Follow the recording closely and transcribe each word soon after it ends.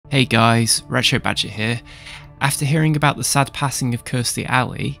Hey guys, Retro Badger here. After hearing about the sad passing of Kirstie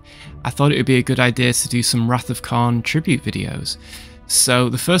Ali, I thought it would be a good idea to do some Wrath of Khan tribute videos. So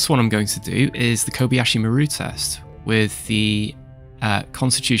the first one I'm going to do is the Kobayashimaru test with the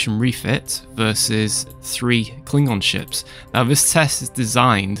Constitution refit versus 3 Klingon ships. Now this test is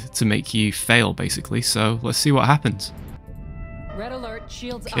designed to make you fail basically, so let's see what happens. Red alert,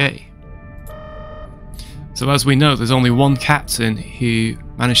 shields up. Okay. So as we know, there's only one captain who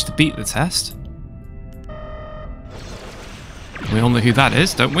managed to beat the test. We all know who that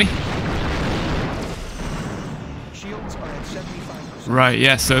is, don't we? Shields are at 75%. Right,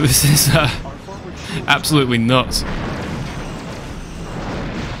 yeah, so this is absolutely nuts.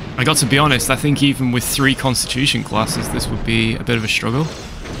 I got to be honest, I think even with 3 Constitution classes, this would be a bit of a struggle.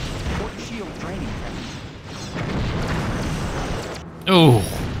 Oh,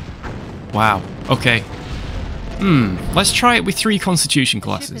 wow, okay. Let's try it with 3 Constitution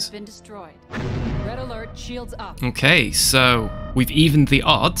classes. Ship has been destroyed. Red alert, shields up. Okay, so we've evened the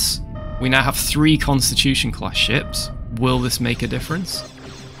odds. We now have 3 Constitution class ships. Will this make a difference?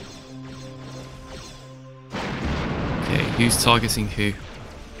 Okay, who's targeting who?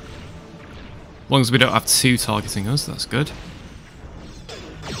 As long as we don't have 2 targeting us, that's good.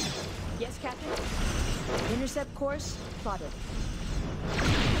 Yes, Captain. Intercept course plotted.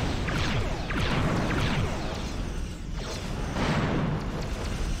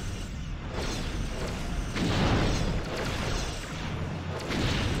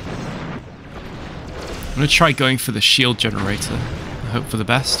 I'm going to try going for the shield generator. I hope for the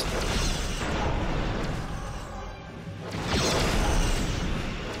best.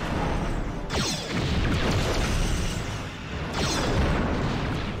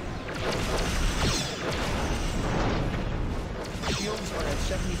 Shields are at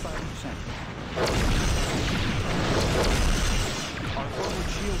 75%. Our forward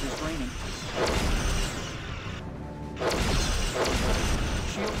shield is draining.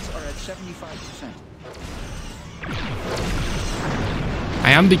 Shields are at 75%.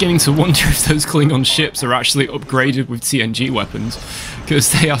 I am beginning to wonder if those Klingon ships are actually upgraded with TNG weapons,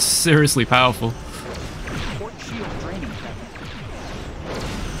 because they are seriously powerful. Port shield draining, Captain.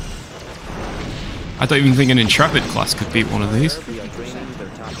 I don't even think an Intrepid class could beat one of these. We are draining their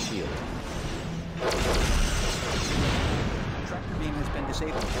top shield. Tractor beam has been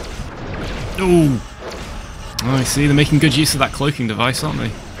disabled. Ooh. Oh, I see, they're making good use of that cloaking device, aren't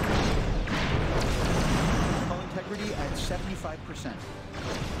they? Hull integrity at 75%.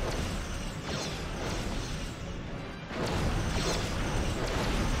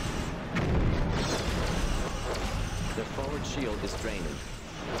 The forward shield is draining.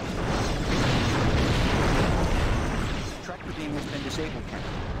 Tractor beam has been disabled,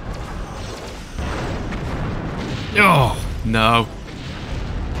 Captain. Oh, no.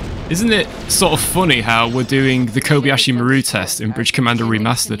 Isn't it sort of funny how we're doing the Kobayashimaru test in Bridge Commander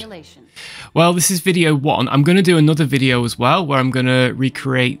Remastered? Well, this is video 1. I'm going to do another video as well where I'm going to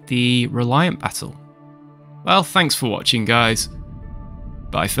recreate the Reliant battle. Well, thanks for watching, guys.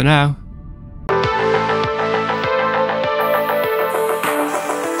 Bye for now.